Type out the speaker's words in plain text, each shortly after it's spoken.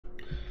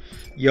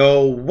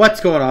Yo, what's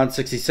going on?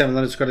 67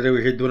 Leonard Squad. Today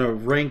we're here doing a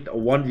ranked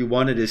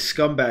 1v1. It is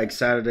Scumbag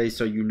Saturday,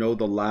 so you know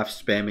the laugh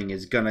spamming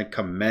is gonna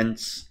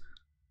commence.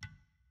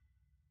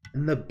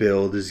 And the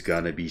build is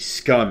gonna be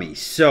scummy.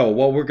 So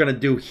what we're gonna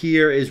do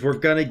here is we're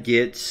gonna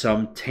get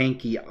some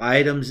tanky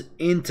items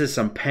into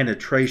some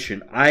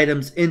penetration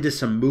items, into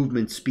some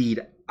movement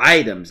speed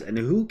items. And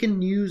who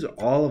can use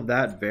all of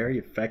that very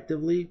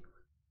effectively?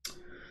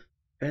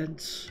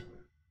 Defense,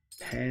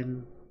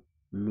 pen,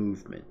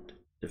 movement.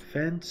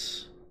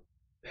 Defense,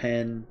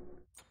 pen,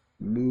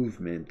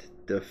 movement,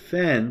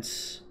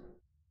 defense,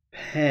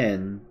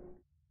 pen,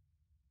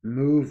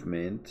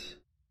 movement.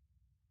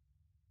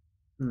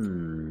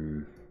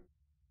 Defense,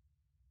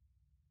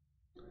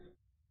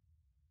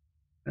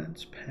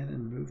 pen,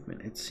 and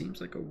movement. It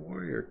seems like a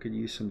warrior could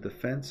use some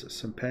defense,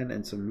 some pen,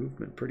 and some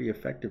movement pretty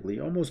effectively.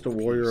 Almost a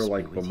warrior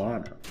like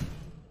Vamana.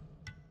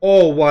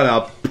 Oh, what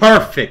a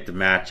perfect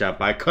matchup.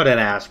 I couldn't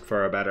ask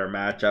for a better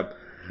matchup.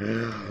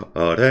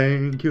 Oh,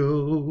 thank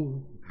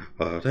you.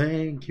 Oh,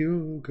 thank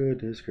you,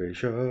 goodness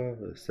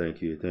gracious.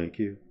 Thank you, thank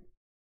you.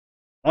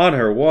 On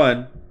her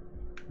one.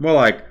 More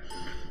like,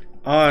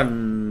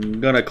 I'm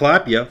gonna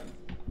clap ya.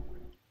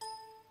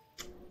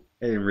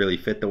 It didn't really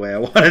fit the way I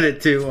wanted it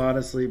to,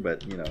 honestly,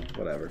 but, you know,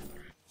 whatever.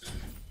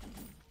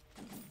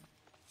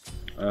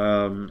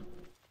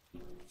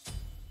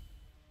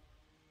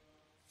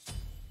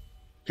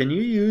 Can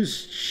you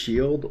use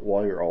shield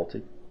while you're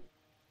ulting?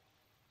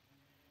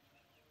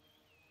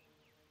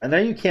 I know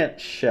you can't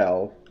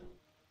shell.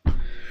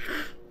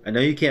 I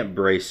know you can't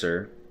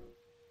bracer.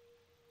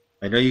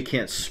 I know you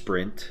can't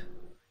sprint.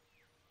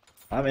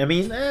 I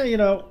mean, you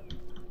know,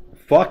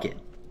 fuck it.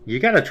 You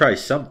gotta try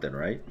something,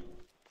 right?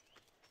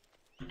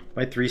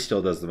 My 3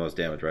 still does the most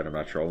damage, right? I'm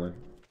not trolling.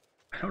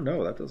 I don't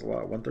know. That does a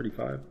lot.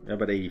 135. Yeah,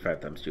 but 85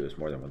 times 2 is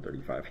more than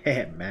 135.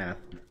 Heh, math.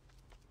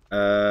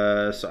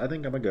 So I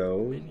think I'm gonna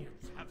go.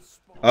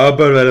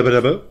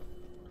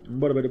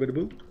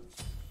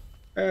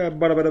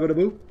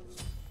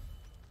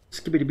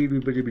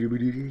 Skibbity-bee-bee-bee-bee-bee-bee.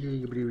 What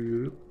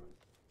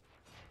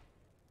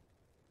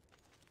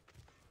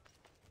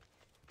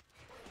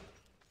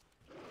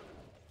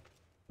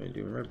are you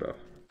doing, right, bro?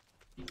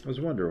 I was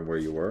wondering where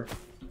you were,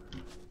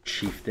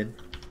 chieftain.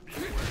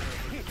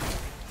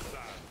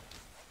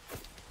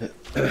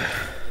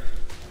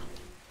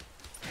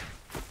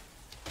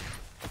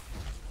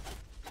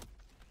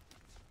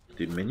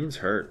 Dude, minions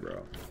hurt,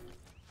 bro.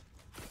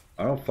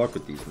 I don't fuck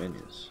with these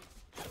minions.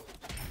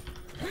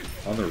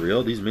 On the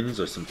real, these minions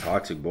are some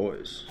toxic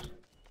boys.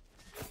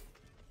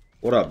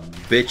 What up,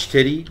 bitch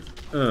titty?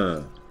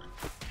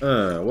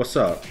 What's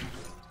up?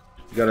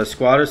 You got a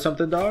squad or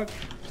something, dog?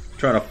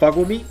 Trying to fuck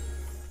with me?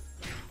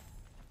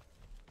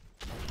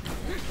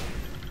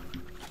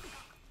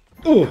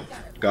 Ooh,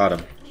 got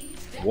him.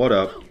 What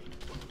up?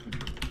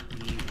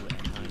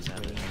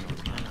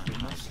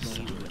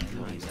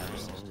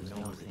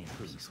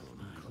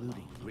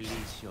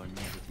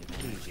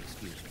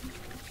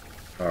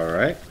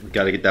 Alright,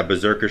 gotta get that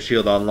Berserker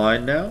Shield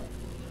online now.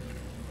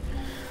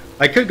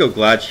 I could go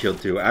Glad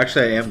Shield too.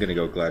 Actually, I am gonna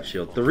go Glad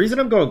Shield. The reason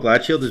I'm going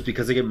Glad Shield is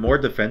because I get more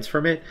defense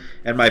from it,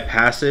 and my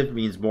passive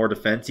means more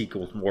defense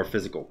equals more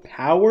physical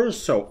power.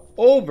 So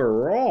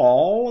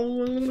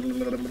overall, I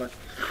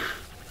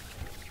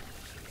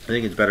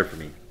think it's better for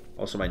me.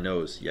 Also, my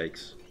nose.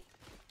 Yikes.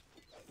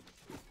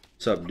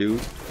 What's up,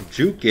 dude?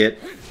 Juke it.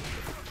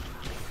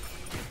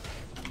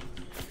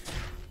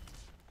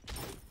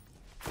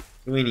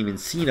 You ain't even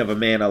seen of a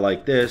mana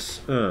like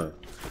this.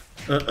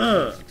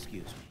 Excuse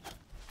me.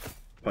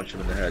 Punch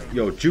him in the head.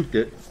 Yo, juked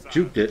it.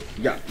 Juked it.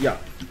 Yeah, yeah.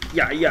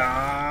 Yeah,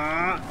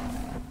 yeah.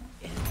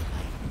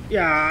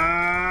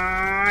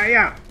 Yeah,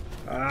 yeah.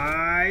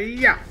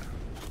 Yeah.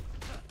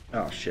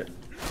 Oh, shit.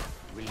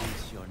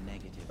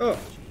 Oh.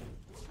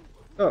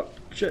 Oh,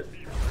 shit.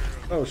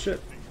 Oh,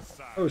 shit.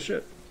 Oh,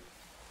 shit.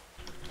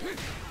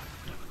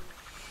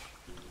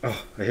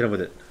 Oh, I hit him with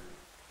it.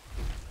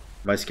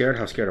 Am I scared?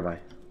 How scared am I?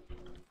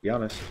 Be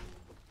honest.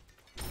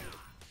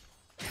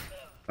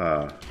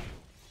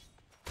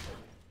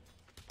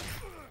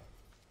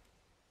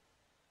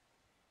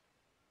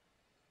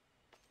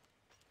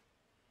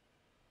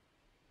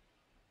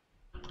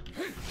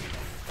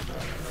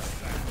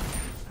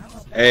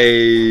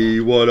 Hey,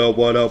 what up,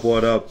 what up,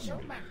 what up?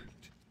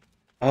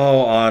 Oh,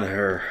 on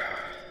her.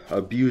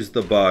 Abuse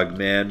the bug,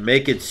 man.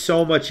 Make it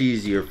so much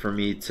easier for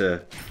me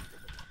to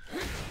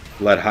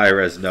let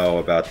Hi-Rez know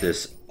about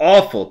this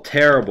awful,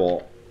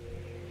 terrible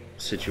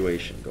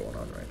situation going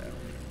on right now.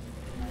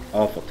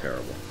 Awful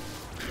terrible.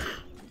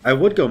 I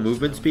would go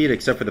movement speed,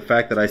 except for the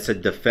fact that I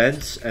said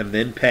defense and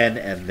then pen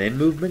and then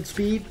movement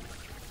speed.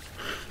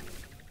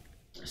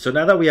 So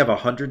now that we have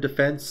 100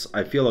 defense,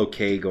 I feel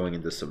okay going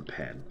into some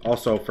pen.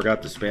 Also,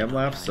 forgot to spam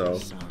laugh, so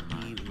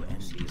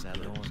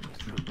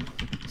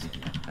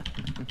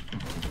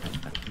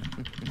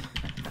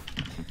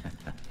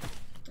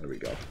there we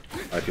go.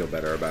 I feel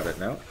better about it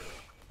now.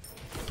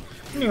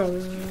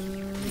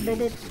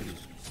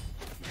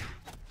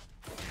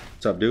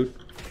 What's up, dude?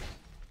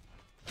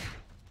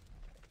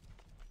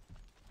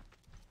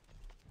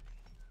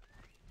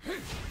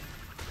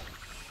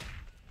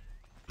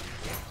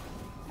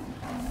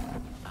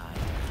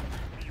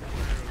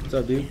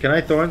 What's up, dude? Can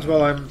I thorns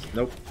while I'm...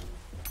 Nope.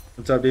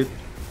 What's up, dude?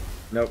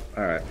 Nope.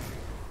 Alright.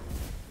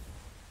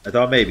 I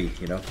thought maybe,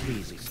 you know.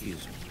 Please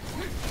excuse me.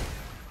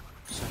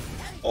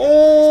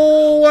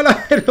 Oh, what I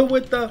hit him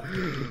with the...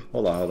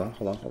 Hold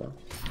on.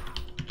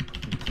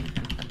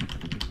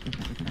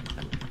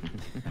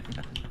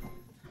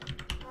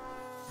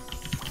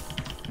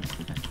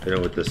 Hit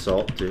him with the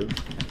salt, too.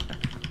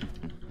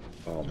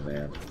 Oh,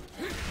 man.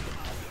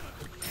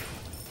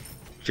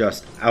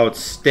 Just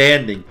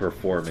outstanding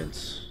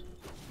performance.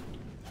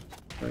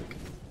 Like...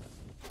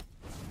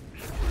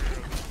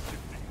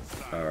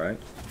 Alright.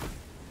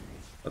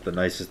 Not the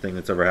nicest thing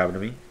that's ever happened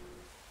to me.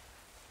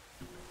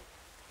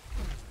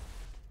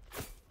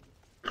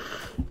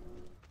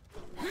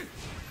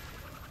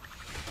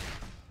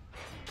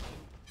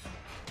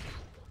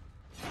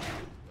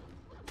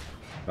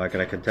 Not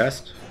gonna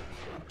contest.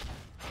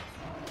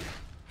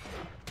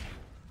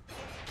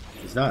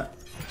 He's not.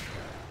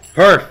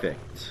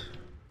 Perfect.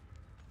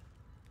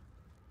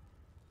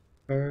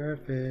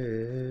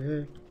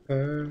 Perfect.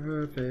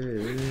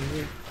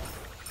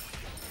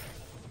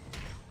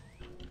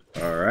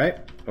 Alright.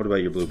 What about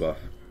your blue buff?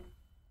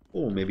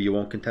 Oh, maybe you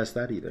won't contest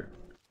that either.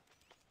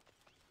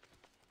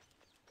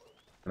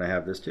 Can I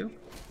have this too?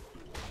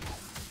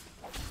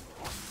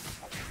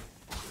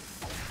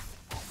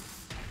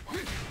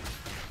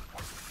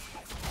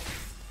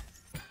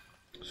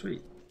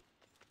 Sweet.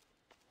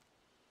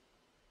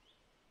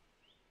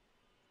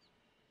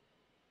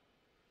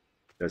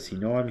 Does he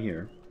know I'm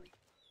here?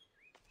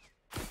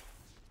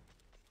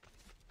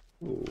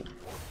 Ooh,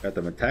 got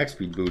them attack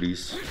speed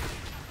booties.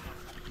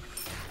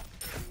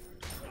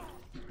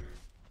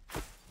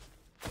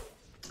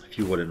 If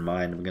you wouldn't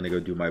mind, I'm gonna go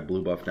do my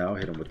blue buff now.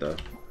 Hit him with the...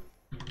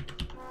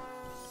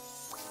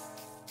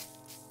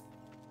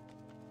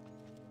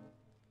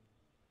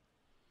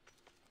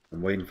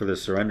 I'm waiting for the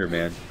surrender,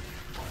 man.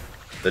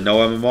 The no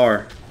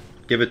MMR.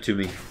 Give it to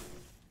me.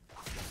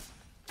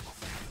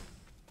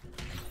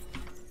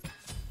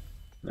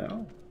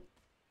 No.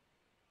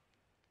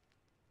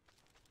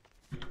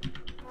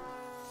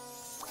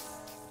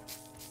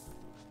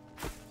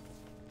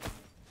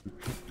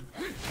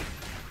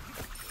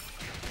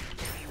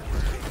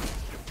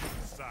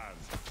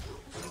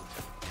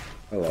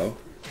 Hello.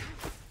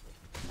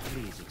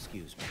 Please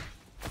excuse me.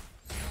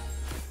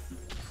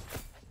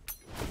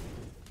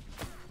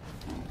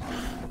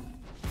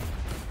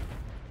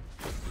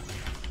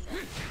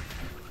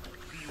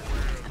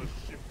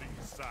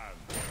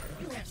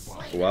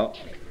 Well.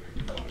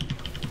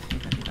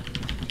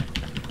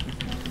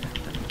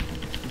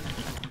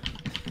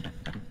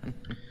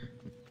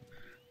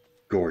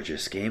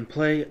 Gorgeous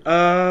gameplay.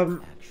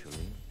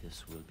 Actually,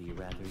 this will be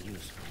rather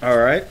useful. All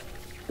right.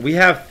 We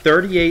have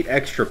 38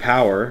 extra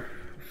power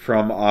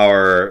from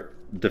our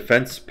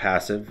defense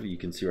passive. You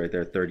can see right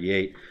there,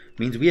 38.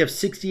 Means we have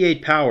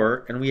 68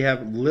 power, and we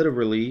have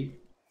literally...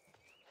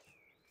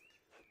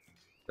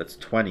 That's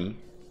 20.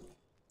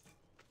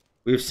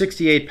 We have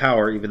 68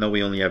 power, even though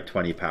we only have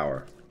 20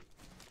 power.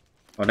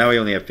 Oh, now we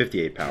only have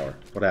 58 power.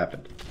 What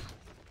happened?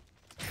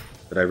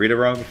 Did I read it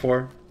wrong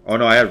before? Oh,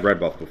 no, I had red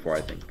buff before,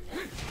 I think.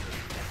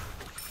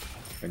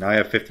 And now I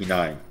have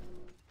 59.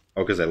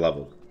 Oh, because I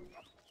leveled.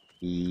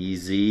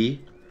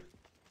 Easy.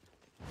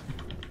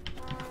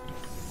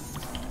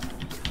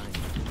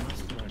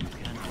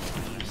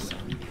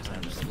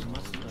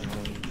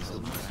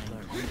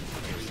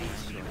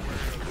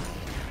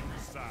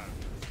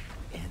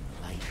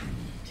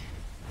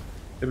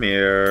 Come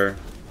here.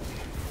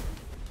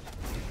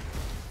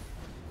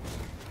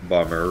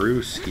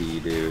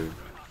 Bummerooski, dude.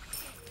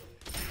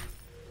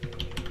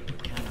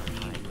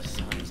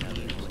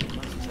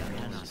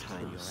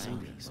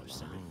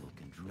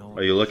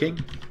 Are you looking?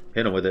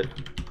 Hit him with it.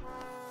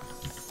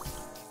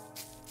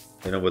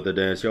 Hit him with the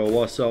dance, yo,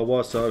 what's up,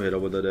 what's up? Hit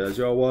him with the dance,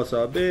 yo, what's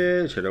up,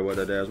 bitch? Hit him with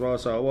the dance,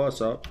 what's up,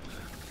 what's up?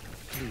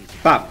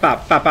 Pop,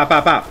 pop, pop, pop,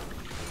 pop, pop.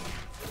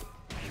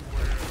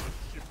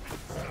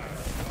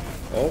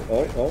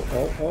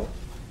 Oh.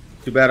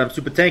 Too bad I'm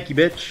super tanky,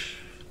 bitch.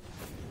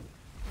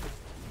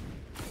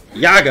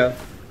 Yaga.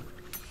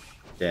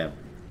 Damn.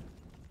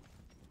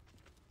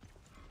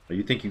 Oh,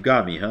 you think you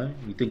got me, huh?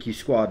 You think you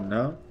squatting,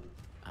 huh?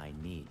 I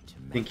need to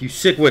think you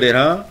sick with it,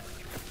 huh?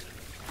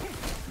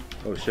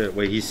 Oh shit,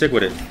 wait, he's sick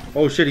with it.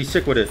 Oh shit, he's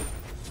sick with it.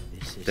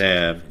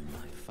 Damn.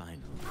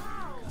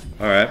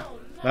 Alright.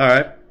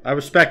 I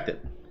respect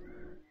it.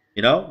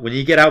 You know, when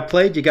you get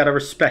outplayed, you gotta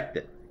respect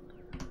it.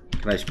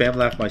 Can I spam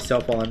laugh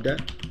myself while I'm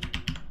dead?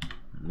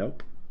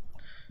 Nope.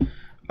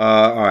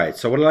 Alright,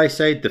 so what did I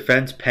say?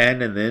 Defense,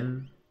 pen, and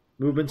then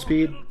movement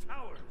speed? I'm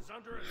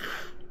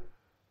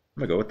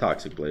gonna go with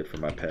Toxic Blade for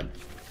my pen.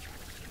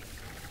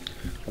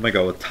 I'm gonna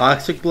go with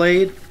Toxic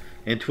Blade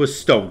into a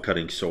Stone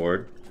Cutting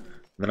Sword.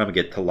 And then I'm gonna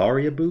get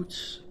Talaria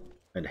Boots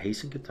and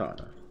Hasten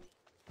Katana.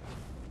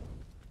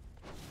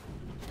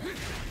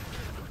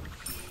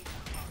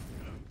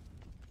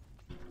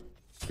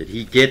 Did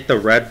he get the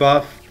red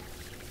buff?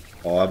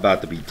 Oh, I'm about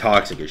to be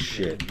toxic as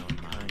shit.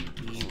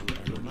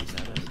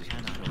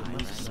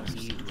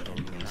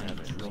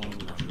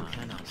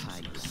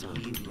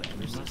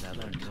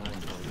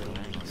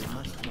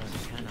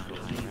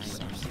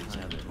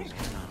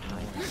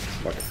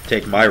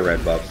 Take my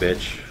red buff,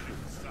 bitch.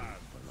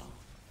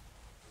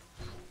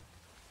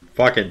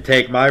 Fucking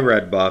take my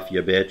red buff,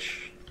 you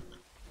bitch.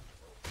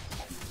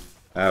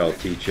 That'll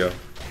teach you.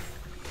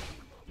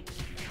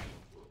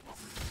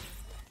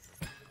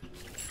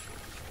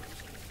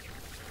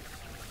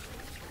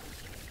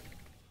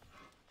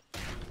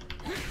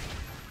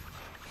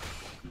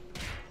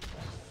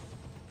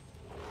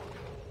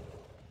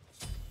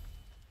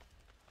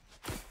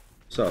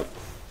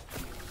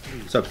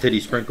 What's up, Titty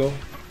Sprinkle?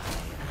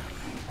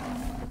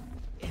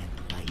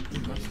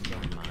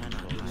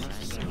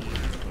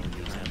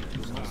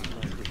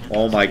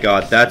 Oh my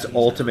god, that's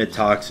ultimate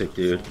toxic,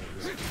 dude.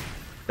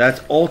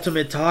 That's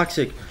ultimate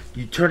toxic.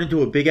 You turn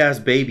into a big ass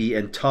baby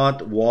and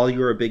taunt while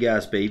you're a big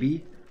ass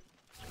baby.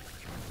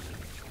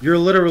 You're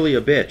literally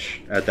a bitch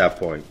at that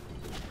point.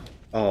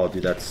 Oh,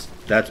 dude,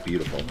 that's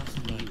beautiful.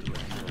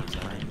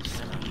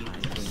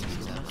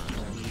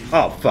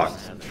 Oh, fuck.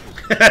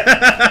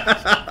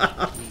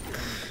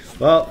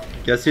 Well,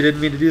 guess you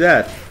didn't mean to do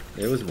that.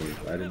 It was me.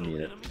 I didn't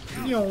mean it.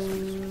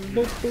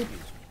 Boop, boop.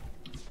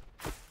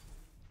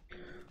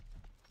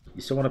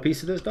 You still want a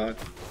piece of this, dog?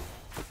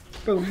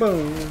 Boom,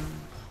 boom.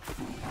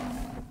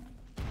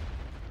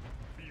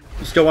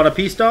 You still want a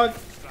piece, dog?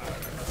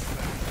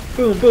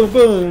 Boom, boom,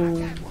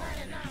 boom.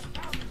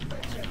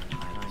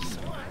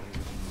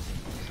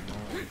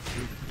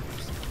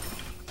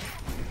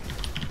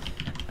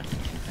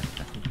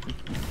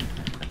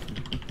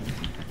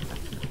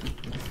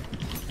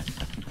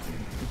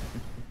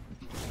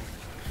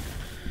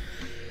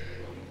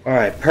 All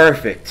right,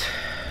 perfect.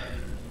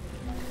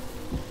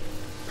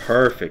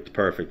 Perfect.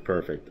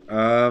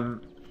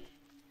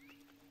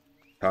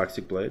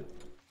 Toxic Blade.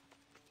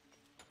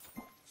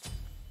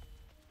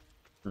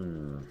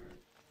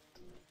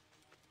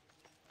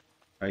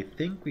 I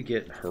think we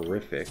get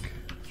Horrific.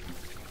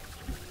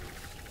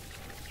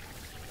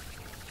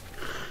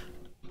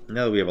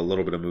 Now that we have a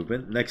little bit of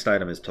movement. Next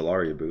item is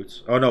Talaria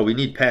Boots. Oh no, we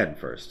need Pen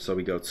first. So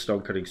we go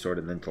Stone Cutting Sword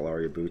and then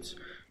Talaria Boots.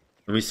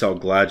 And we sell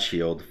Glad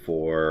Shield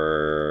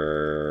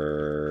for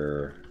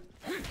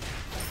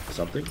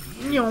something.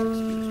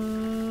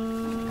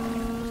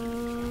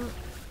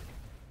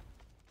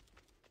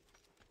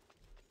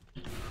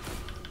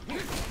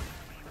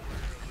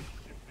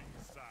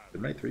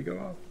 Did my 3 go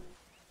off?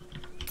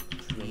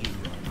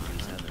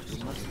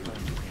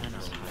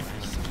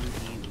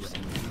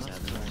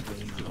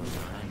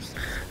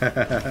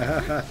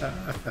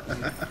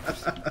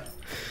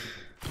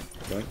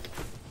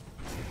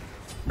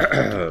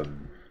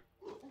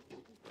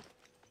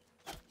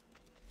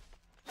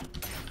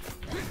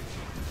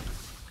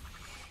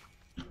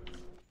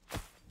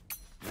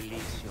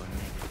 Release your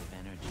negative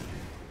energy.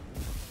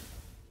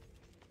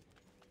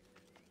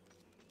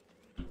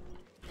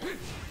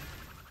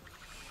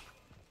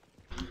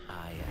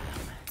 I am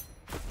enlightened.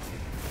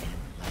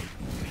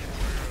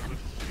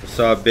 What's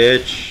up,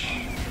 bitch?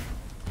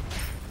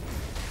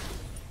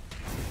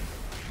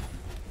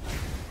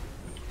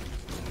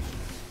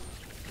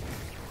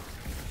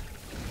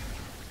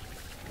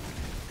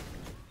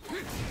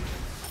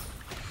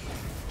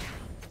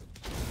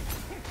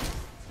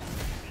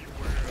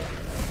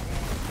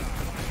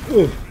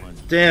 Ooh,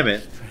 damn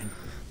it.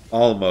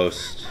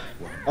 Almost.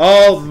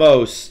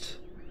 Almost.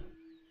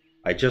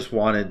 I just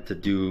wanted to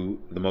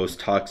do the most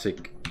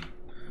toxic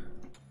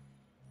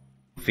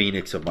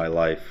Phoenix of my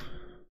life.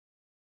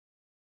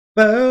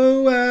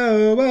 Whoa,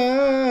 whoa,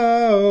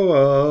 whoa,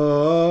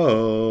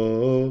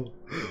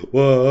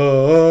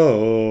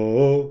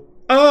 whoa,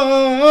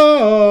 oh,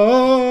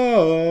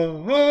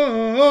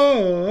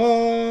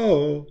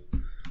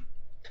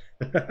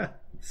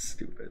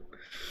 stupid.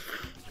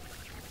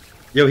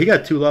 Yo, he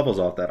got 2 levels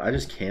off that. I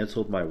just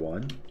canceled my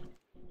 1.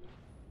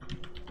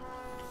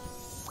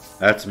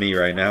 That's me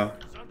right now.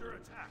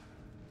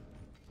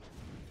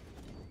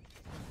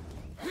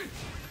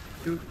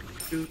 Doot,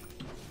 doot.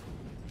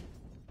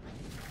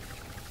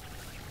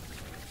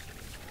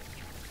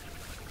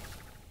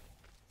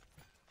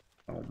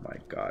 Oh my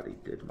god, he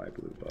did my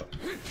blue buff.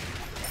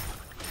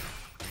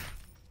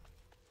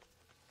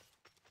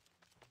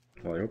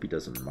 Well, I hope he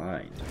doesn't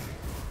mind.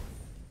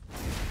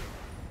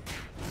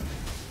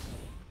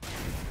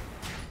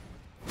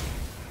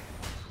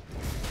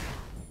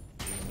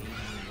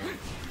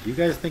 Do you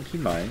guys think he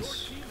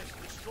minds?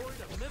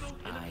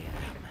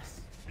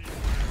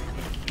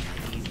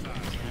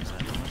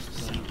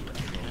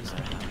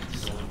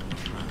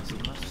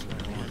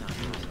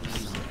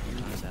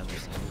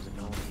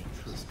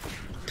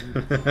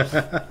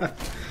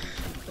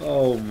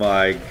 Oh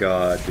my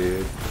god,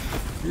 dude.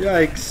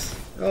 Yikes.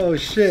 Oh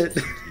shit.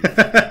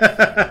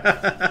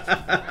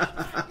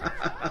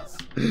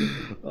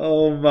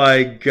 Oh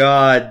my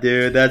god,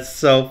 dude. That's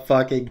so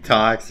fucking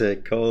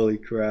toxic. Holy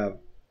crap.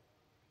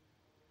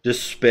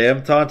 Just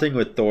spam taunting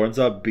with Thorns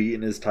Up,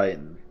 beating his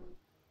Titan.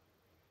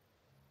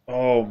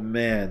 Oh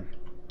man.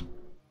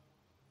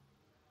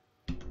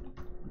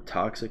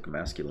 Toxic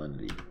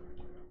masculinity.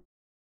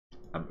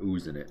 I'm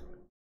oozing it.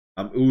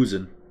 I'm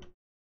oozing.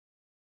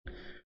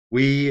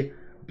 We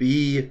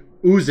be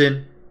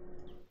oozing.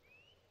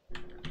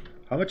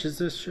 How much is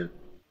this shit?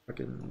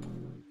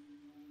 Fucking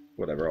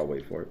whatever, I'll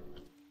wait for it.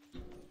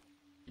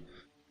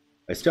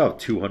 I still have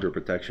 200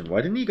 protection.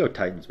 Why didn't he go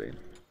Titan's Bane?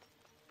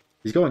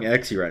 He's going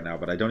Xe right now,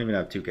 but I don't even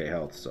have 2k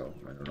health, so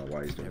I don't know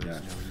why he's doing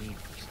that.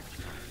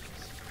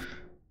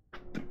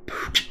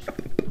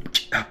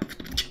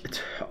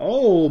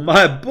 Oh,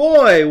 my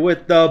boy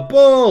with the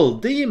bull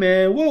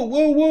demon. Woo,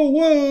 woo, woo,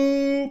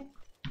 woo.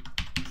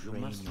 You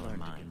must learn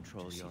to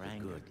control your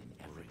anger and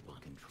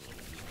everyone control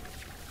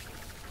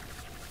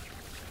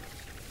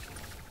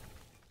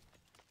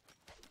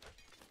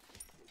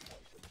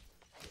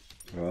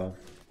you. Well,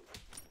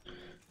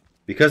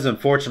 because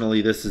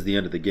unfortunately this is the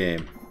end of the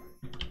game.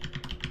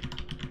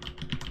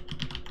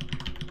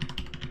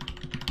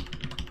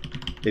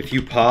 If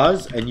you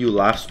pause and you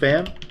laugh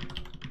spam,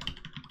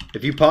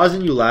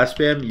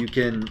 you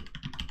can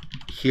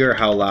hear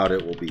how loud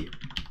it will be.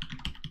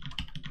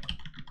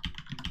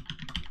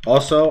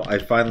 Also, I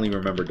finally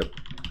remembered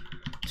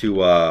to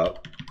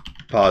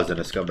pause in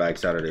a Scumbag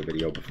Saturday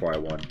video before I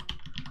won.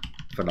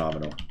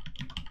 Phenomenal.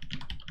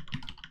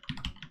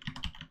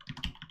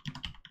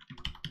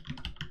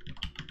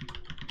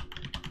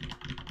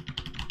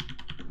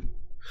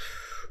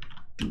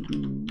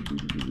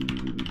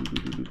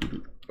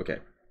 Okay,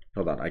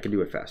 hold on. I can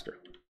do it faster.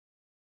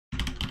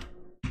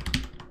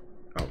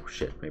 Oh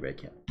shit, maybe I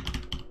can't.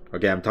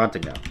 Okay, I'm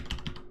taunting now.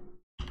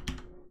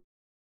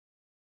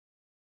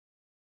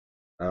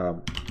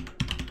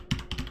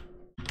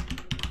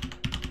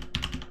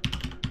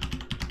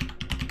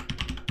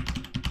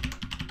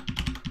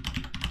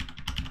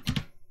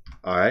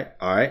 Alright.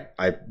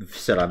 I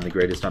said I'm the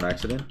greatest on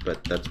accident,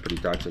 but that's pretty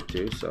toxic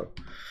too, so.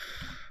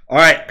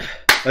 Alright,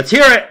 let's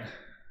hear it!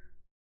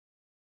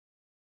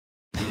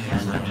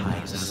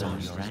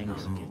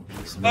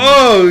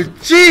 Oh,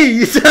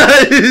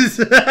 Jesus!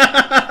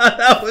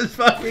 That was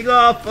fucking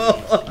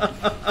awful!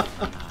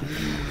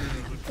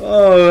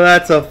 Oh,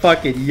 that's a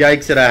fucking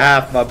yikes and a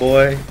half, my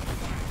boy.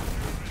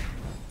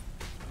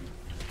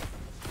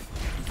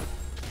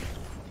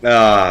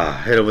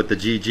 Ah, hit him with the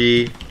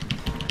GG.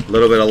 A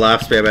little bit of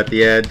laugh spam at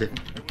the end.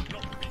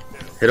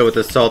 Hit it with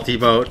the salt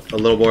emote. A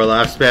little more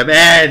laugh spam.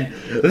 And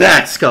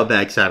that's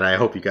Scumbag Saturday. I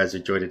hope you guys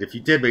enjoyed it. If you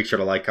did, make sure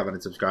to like, comment,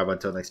 and subscribe.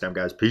 Until next time,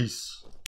 guys. Peace.